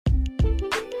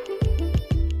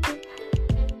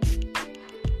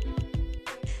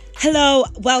Hello,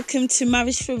 welcome to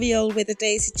Marriage for Real with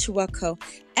Daisy Chiwako.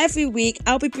 Every week,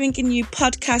 I'll be bringing you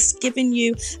podcasts, giving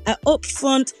you an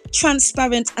upfront,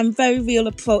 transparent and very real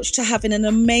approach to having an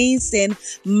amazing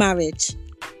marriage.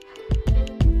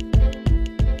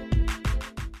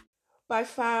 By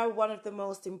far, one of the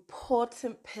most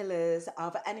important pillars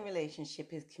of any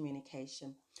relationship is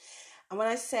communication. And when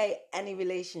I say any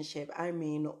relationship, I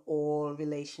mean all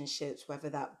relationships, whether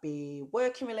that be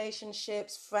working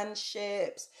relationships,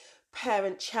 friendships,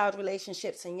 parent-child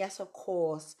relationships, and yes, of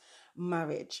course,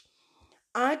 marriage.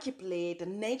 Arguably, the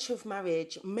nature of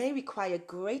marriage may require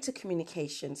greater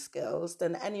communication skills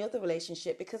than any other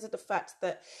relationship because of the fact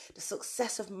that the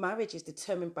success of marriage is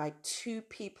determined by two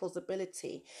people's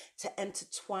ability to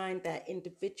intertwine their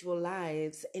individual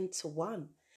lives into one.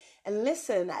 And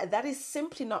listen, that is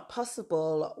simply not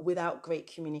possible without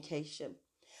great communication.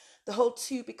 The whole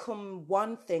two become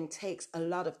one thing takes a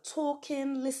lot of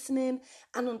talking, listening,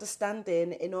 and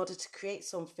understanding in order to create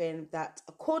something that,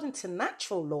 according to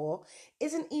natural law,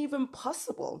 isn't even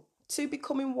possible. Two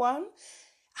becoming one.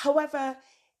 However,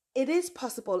 it is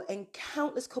possible, and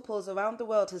countless couples around the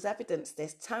world has evidenced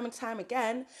this time and time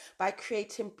again by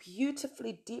creating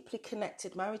beautifully, deeply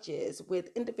connected marriages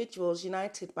with individuals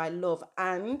united by love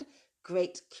and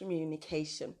great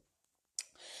communication.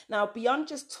 Now, beyond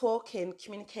just talking,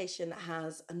 communication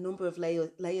has a number of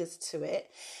layers to it,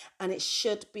 and it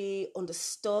should be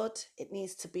understood, it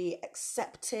needs to be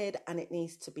accepted, and it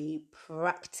needs to be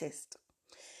practiced.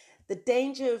 The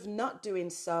danger of not doing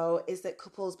so is that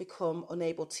couples become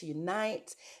unable to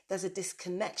unite, there's a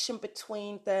disconnection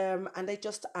between them, and they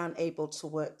just aren't able to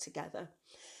work together.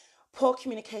 Poor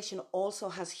communication also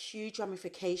has huge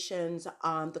ramifications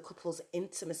on the couple's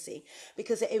intimacy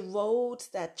because it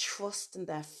erodes their trust and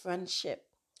their friendship.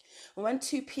 When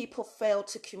two people fail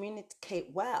to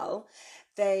communicate well,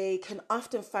 they can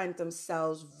often find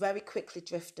themselves very quickly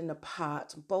drifting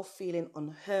apart, both feeling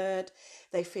unheard,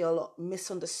 they feel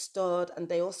misunderstood, and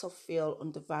they also feel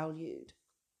undervalued.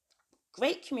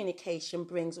 Great communication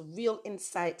brings real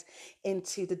insight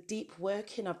into the deep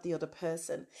working of the other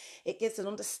person. It gives an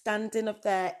understanding of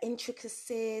their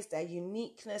intricacies, their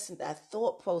uniqueness, and their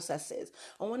thought processes.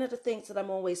 And one of the things that I'm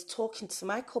always talking to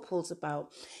my couples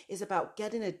about is about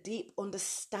getting a deep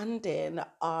understanding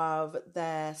of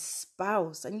their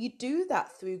spouse. And you do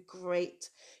that through great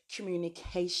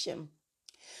communication.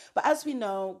 But as we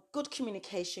know, good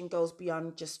communication goes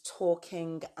beyond just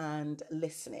talking and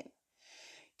listening.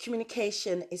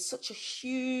 Communication is such a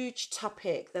huge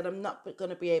topic that I'm not going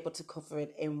to be able to cover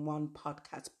it in one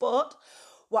podcast. But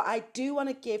what I do want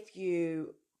to give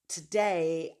you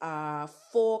today are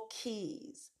four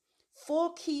key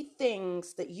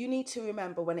things that you need to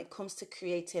remember when it comes to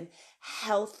creating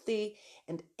healthy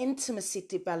and intimacy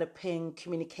developing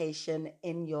communication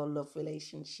in your love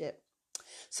relationship.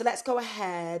 So let's go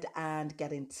ahead and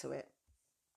get into it.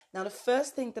 Now, the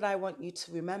first thing that I want you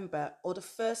to remember, or the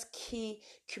first key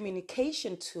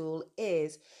communication tool,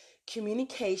 is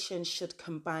communication should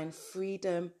combine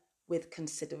freedom with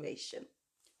consideration.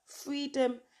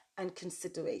 Freedom and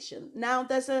consideration. Now,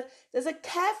 there's a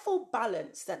careful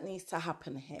balance that needs to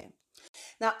happen here.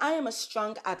 Now, I am a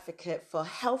strong advocate for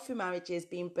healthy marriages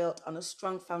being built on a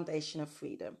strong foundation of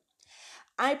freedom.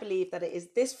 I believe that it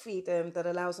is this freedom that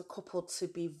allows a couple to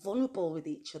be vulnerable with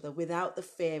each other without the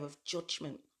fear of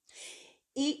judgment.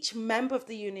 Each member of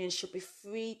the union should be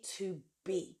free to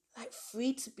be,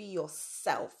 free to be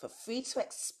yourself, free to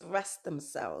express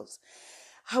themselves.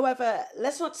 However,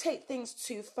 let's not take things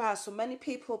too far. So many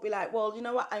people will be like, well, you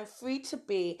know what? I'm free to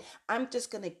be. I'm just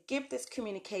going to give this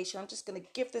communication. I'm just going to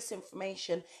give this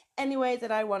information any way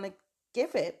that I want to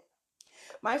give it.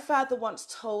 My father once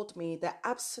told me that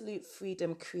absolute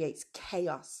freedom creates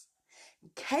chaos.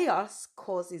 Chaos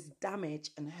causes damage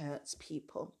and hurts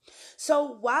people.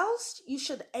 So whilst you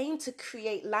should aim to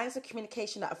create lines of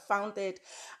communication that are founded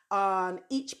on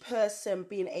each person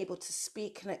being able to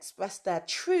speak and express their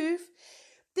truth,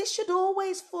 this should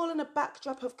always fall in a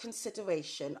backdrop of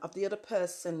consideration of the other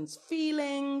person's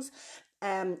feelings,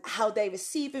 how they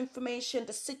receive information,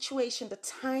 the situation, the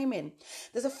timing.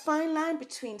 There's a fine line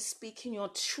between speaking your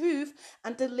truth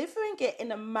and delivering it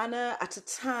in a manner, at a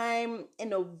time,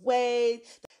 in a way.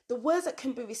 The words that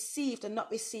can be received are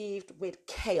not received with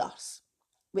chaos,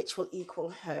 which will equal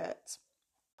hurt.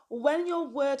 When your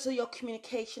words or your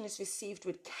communication is received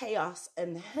with chaos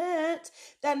and hurt,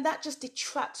 then that just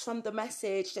detracts from the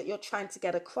message that you're trying to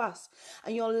get across.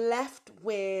 And you're left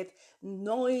with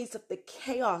noise of the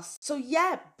chaos. So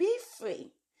yeah, be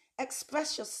free,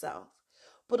 express yourself,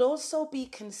 but also be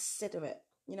considerate.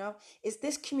 Is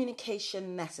this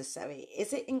communication necessary?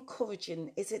 Is it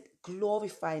encouraging? Is it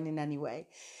glorifying in any way?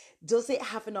 Does it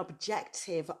have an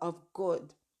objective of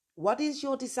good? What is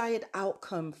your desired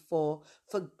outcome for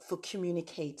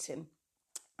communicating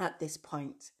at this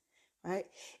point? Right?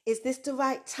 Is this the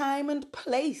right time and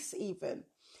place even?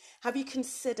 Have you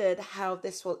considered how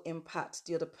this will impact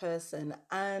the other person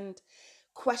and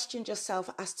questioned yourself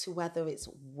as to whether it's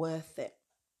worth it?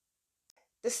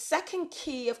 The second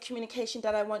key of communication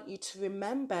that I want you to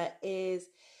remember is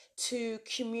to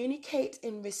communicate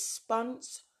in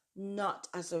response, not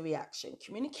as a reaction.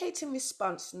 Communicate in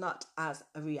response, not as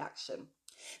a reaction.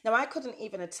 Now, I couldn't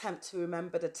even attempt to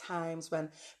remember the times when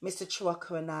Mr.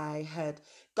 Chewocka and I had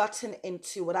gotten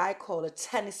into what I call a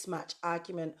tennis match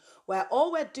argument, where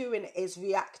all we're doing is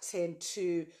reacting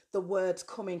to the words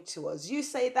coming to us. You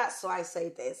say that, so I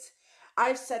say this.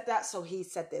 I've said that, so he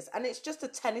said this. And it's just a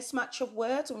tennis match of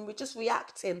words, and we're just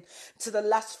reacting to the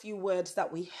last few words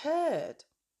that we heard,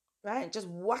 right? Just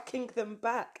whacking them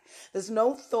back. There's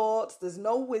no thought, there's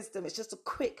no wisdom. It's just a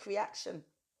quick reaction.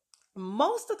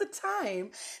 Most of the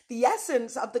time, the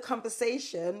essence of the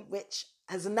conversation, which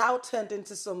has now turned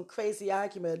into some crazy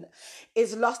argument,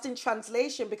 is lost in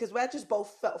translation because we're just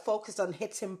both focused on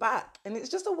hitting back, and it's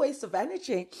just a waste of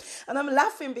energy. And I'm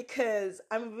laughing because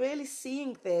I'm really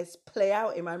seeing this play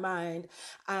out in my mind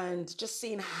and just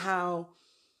seeing how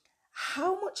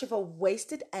much of a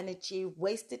wasted energy,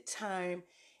 wasted time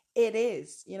it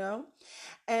is,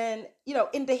 and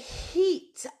in the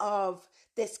heat of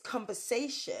this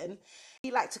conversation,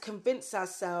 we like to convince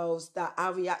ourselves that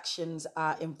our reactions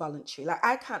are involuntary. Like,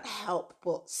 I can't help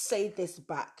but say this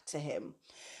back to him.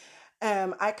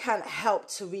 I can't help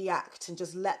to react and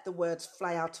just let the words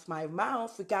fly out of my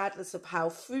mouth, regardless of how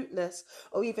fruitless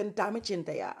or even damaging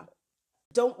they are.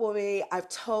 Don't worry, I've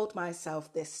told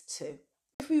myself this too.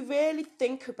 If we really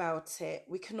think about it,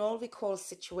 we can all recall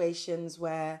situations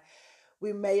where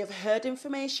we may have heard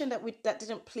information that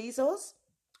didn't please us,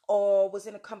 or was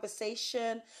in a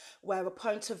conversation where a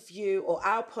point of view or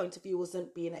our point of view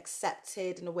wasn't being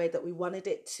accepted in a way that we wanted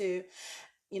it to,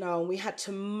 and we had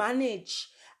to manage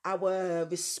our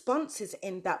responses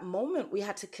in that moment. We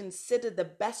had to consider the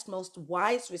best, most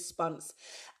wise response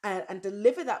and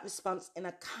deliver that response in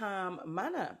a calm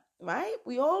manner, right?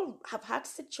 We all have had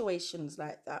situations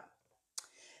like that.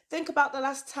 Think about the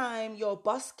last time your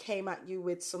boss came at you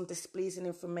with some displeasing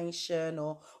information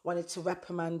or wanted to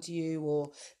reprimand you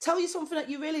or tell you something that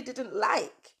you really didn't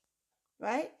like,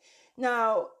 right?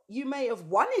 Now, you may have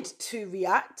wanted to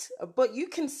react, but you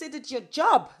considered your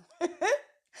job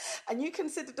and you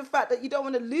considered the fact that you don't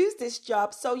want to lose this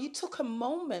job. So you took a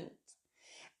moment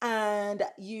and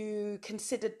you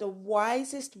considered the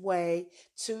wisest way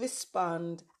to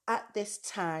respond at this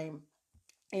time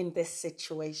in this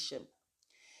situation.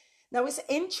 Now, it's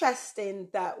interesting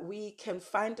that we can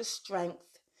find the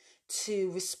strength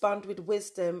to respond with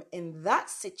wisdom in that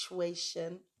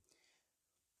situation.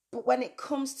 But when it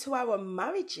comes to our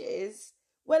marriages,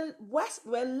 we're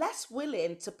less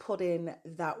willing to put in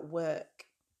that work.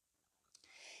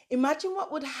 Imagine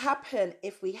what would happen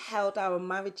if we held our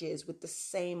marriages with the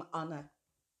same honor,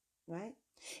 right?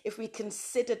 If we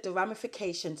considered the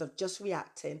ramifications of just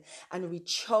reacting and we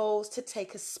chose to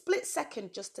take a split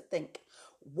second just to think,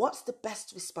 what's the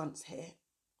best response here?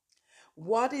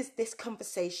 What is this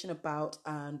conversation about,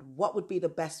 and what would be the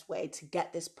best way to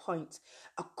get this point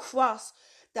across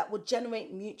that would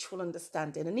generate mutual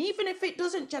understanding? And even if it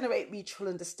doesn't generate mutual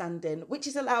understanding, which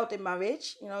is allowed in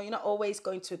marriage, you're not always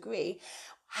going to agree.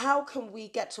 How can we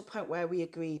get to a point where we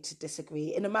agree to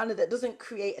disagree in a manner that doesn't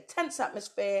create a tense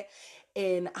atmosphere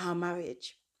in our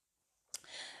marriage?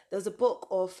 There's a book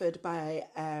authored by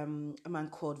a man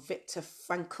called Viktor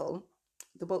Frankl.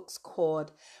 The book's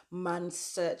called Man's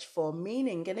Search for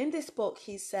Meaning. And in this book,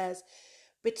 he says,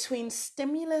 between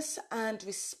stimulus and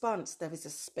response, there is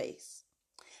a space.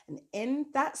 And in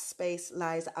that space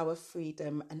lies our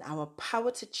freedom and our power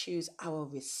to choose our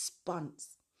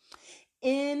response.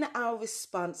 In our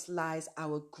response lies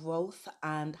our growth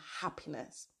and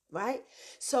happiness, right?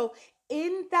 So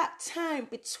in that time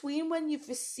between when you've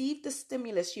received the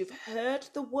stimulus, you've heard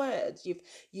the words,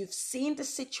 you've seen the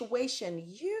situation,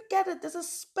 there's a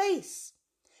space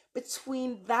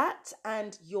between that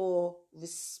and your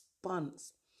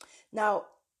response. Now,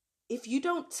 if you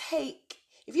don't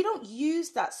use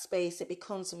that space, it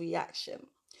becomes a reaction.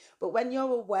 But when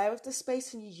you're aware of the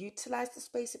space and you utilize the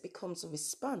space, it becomes a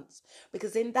response.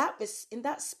 Because in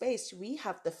that space, we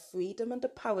have the freedom and the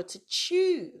power to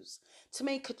choose, to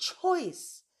make a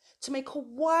choice, to make a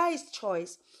wise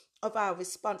choice of our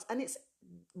response. And it's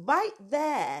right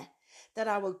there that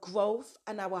our growth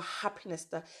and our happiness,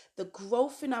 the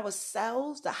growth in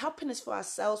ourselves, the happiness for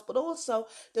ourselves, but also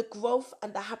the growth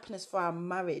and the happiness for our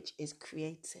marriage is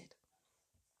created.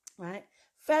 Right?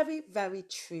 Very, very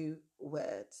true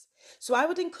words. So I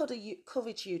would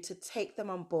encourage you to take them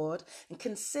on board and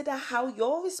consider how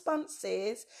your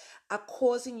responses are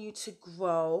causing you to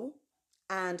grow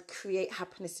and create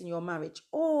happiness in your marriage,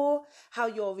 or how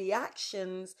your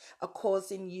reactions are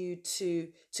causing you to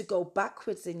go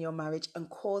backwards in your marriage and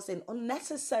causing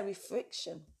unnecessary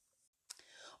friction.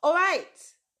 All right.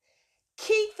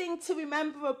 Key thing to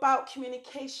remember about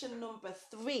communication number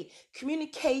 3: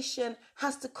 communication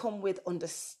has to come with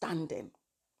understanding.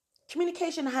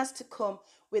 Communication has to come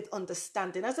with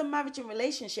understanding. As a marriage and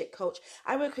relationship coach,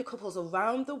 I work with couples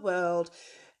around the world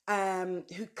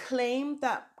who claim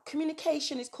that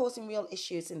communication is causing real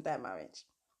issues in their marriage.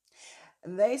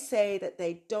 And they say that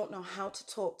they don't know how to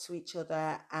talk to each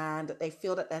other and that they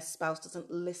feel that their spouse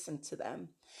doesn't listen to them.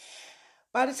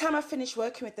 By the time I finished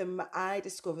working with them, I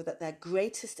discovered that their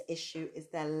greatest issue is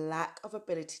their lack of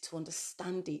ability to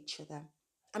understand each other.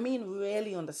 I mean,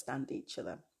 really understand each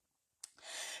other,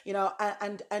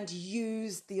 and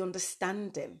use the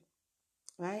understanding,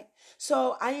 right?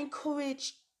 So I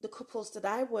encourage the couples that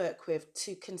I work with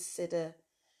to consider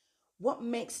what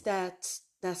makes their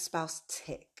spouse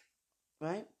tick,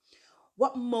 right?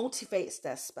 What motivates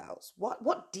their spouse?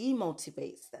 What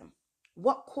demotivates them?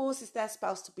 What causes their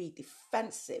spouse to be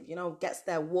defensive, gets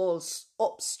their walls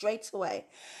up straight away?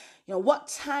 What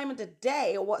time of the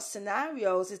day or what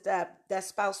scenarios is their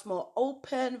spouse more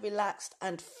open, relaxed,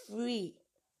 and free,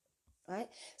 right?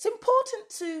 It's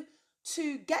important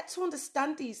to get to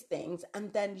understand these things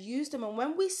and then use them. And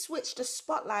when we switch the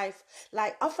spotlight,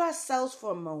 like off ourselves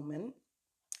for a moment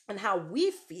and how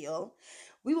we feel,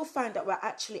 we will find that we're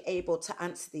actually able to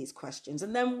answer these questions.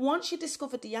 And then once you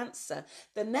discover the answer,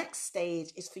 the next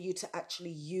stage is for you to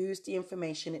actually use the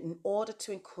information in order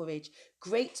to encourage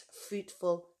great,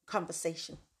 fruitful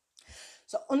conversation.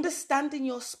 So understanding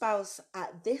your spouse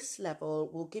at this level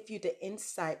will give you the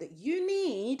insight that you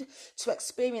need to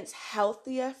experience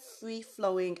healthier,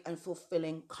 free-flowing, and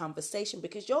fulfilling conversation,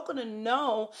 because you're going to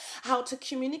know how to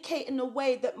communicate in a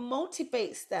way that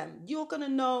motivates them. You're going to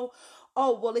know,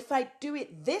 oh, well, if I do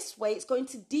it this way, it's going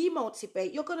to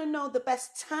demotivate. You're going to know the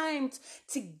best times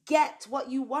to get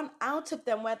what you want out of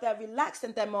them, where they're relaxed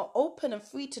and they're more open and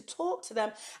free to talk to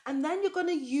them. And then you're going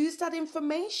to use that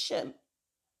information.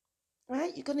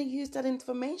 Right? You're going to use that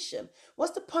information.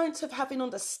 What's the point of having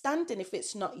understanding if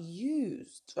it's not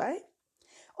used, right?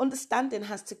 Understanding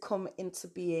has to come into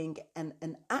being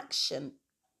an action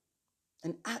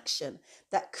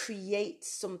that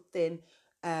creates something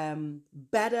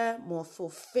better, more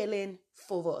fulfilling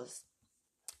for us.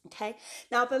 Okay?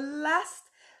 Now, the last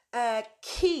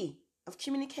key of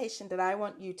communication that I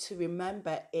want you to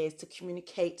remember is to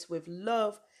communicate with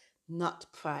love, not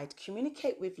pride.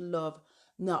 Communicate with love,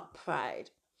 not pride.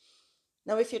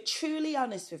 Now, if you're truly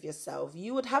honest with yourself,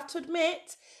 you would have to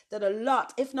admit that a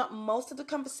lot, if not most of the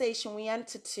conversation we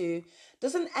enter to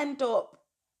doesn't end up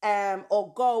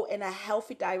or go in a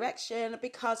healthy direction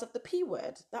because of the P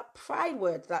word. That pride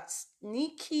word, that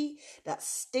sneaky, that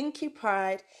stinky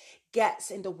pride gets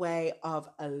in the way of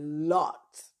a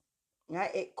lot.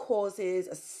 Right? It causes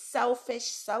a selfish,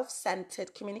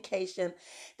 self-centered communication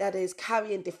that is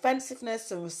carrying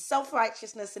defensiveness and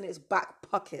self-righteousness in its back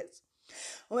pocket.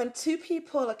 When two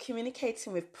people are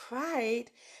communicating with pride,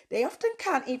 they often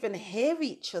can't even hear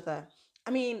each other.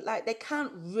 I mean, like, they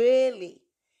can't really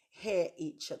hear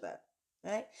each other,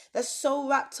 right? They're so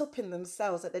wrapped up in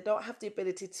themselves that they don't have the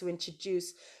ability to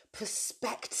introduce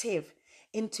perspective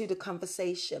into the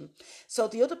conversation. So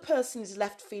the other person is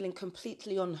left feeling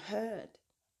completely unheard.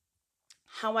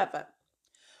 However,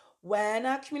 when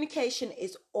our communication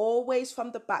is always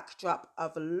from the backdrop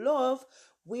of love,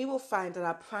 we will find that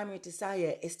our primary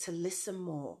desire is to listen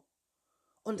more,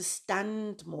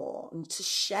 understand more, and to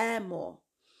share more.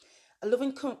 A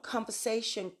loving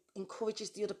conversation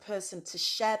encourages the other person to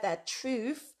share their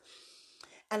truth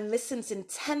and listens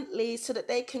intently so that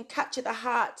they can capture the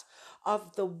heart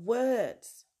of the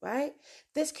words, right?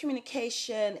 This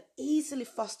communication easily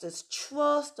fosters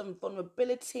trust and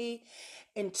vulnerability.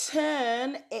 In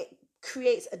turn, it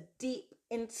creates a deep,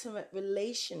 intimate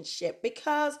relationship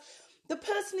because the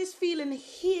person is feeling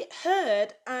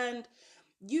heard and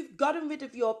you've gotten rid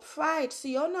of your pride. So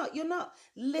you're not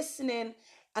listening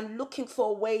and looking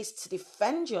for ways to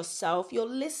defend yourself. You're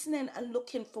listening and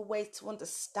looking for ways to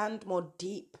understand more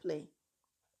deeply.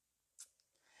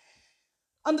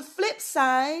 On the flip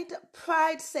side,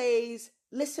 pride says,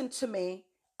 listen to me,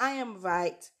 I am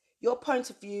right, Your point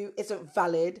of view isn't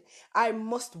valid. I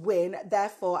must win.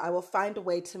 Therefore, I will find a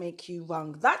way to make you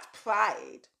wrong. That's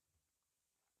pride.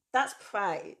 That's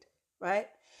pride, right?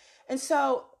 And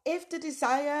so if the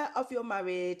desire of your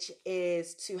marriage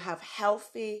is to have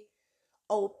healthy,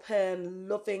 open,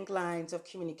 loving lines of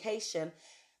communication,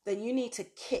 then you need to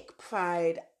kick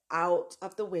pride out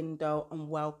of the window and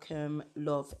welcome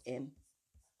love in.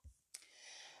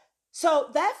 So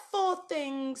there are 4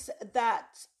 things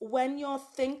that when you're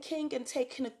thinking and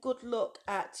taking a good look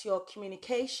at your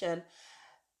communication,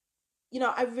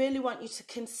 I really want you to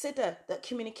consider that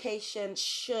communication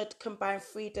should combine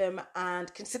freedom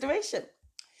and consideration.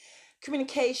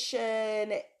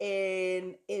 Communication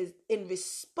is in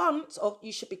response, or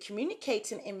you should be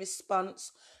communicating in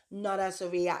response, not as a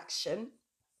reaction.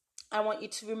 I want you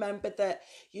to remember that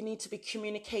you need to be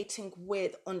communicating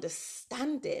with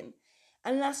understanding.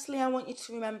 And lastly, I want you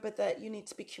to remember that you need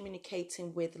to be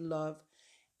communicating with love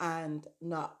and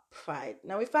not pride.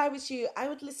 Now, if I was you, I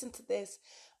would listen to this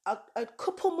a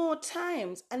couple more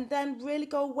times and then really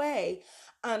go away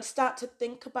and start to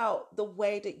think about the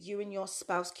way that you and your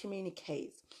spouse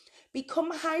communicate.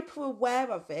 Become hyper aware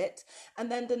of it,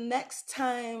 and then the next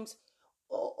times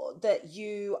that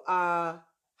you are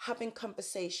having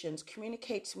conversations,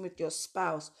 communicating with your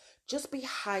spouse, just be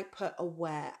hyper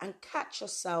aware and catch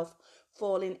yourself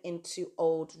falling into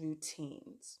old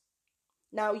routines.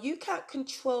 Now, you can't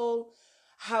control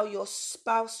how your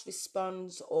spouse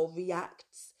responds or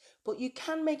reacts, but you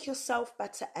can make yourself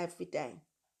better every day,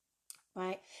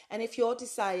 right? And if your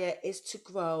desire is to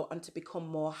grow and to become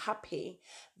more happy,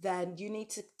 then you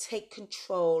need to take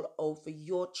control over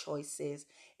your choices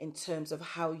in terms of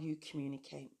how you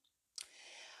communicate.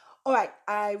 All right,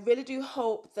 I really do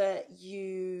hope that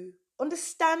you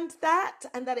understand that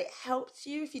and that it helps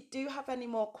you. If you do have any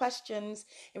more questions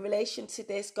in relation to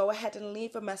this, go ahead and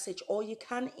leave a message, or you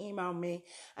can email me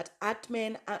at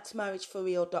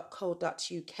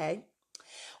admin@marriageforreal.co.uk.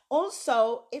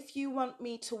 Also, if you want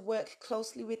me to work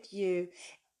closely with you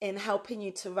in helping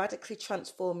you to radically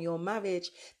transform your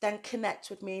marriage, then connect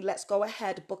with me. Let's go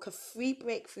ahead, book a free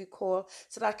breakthrough call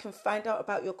so that I can find out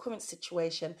about your current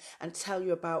situation and tell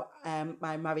you about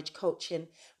my marriage coaching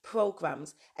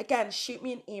programs. Again, shoot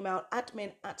me an email,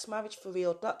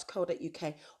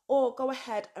 admin@marriageforreal.co.uk, or go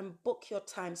ahead and book your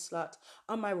time slot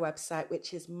on my website,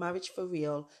 which is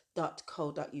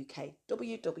marriageforreal.co.uk,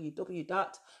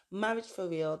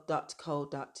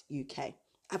 www.marriageforreal.co.uk.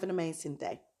 Have an amazing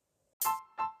day.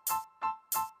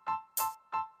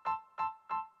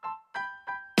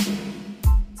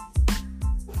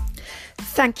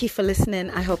 Thank you for listening.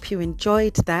 I hope you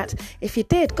enjoyed that. If you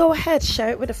did, go ahead, share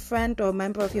it with a friend or a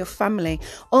member of your family.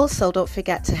 Also, don't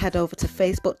forget to head over to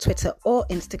Facebook, Twitter, or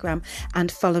Instagram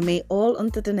and follow me, all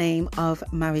under the name of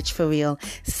Marriage for Real.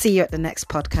 See you at the next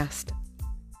podcast.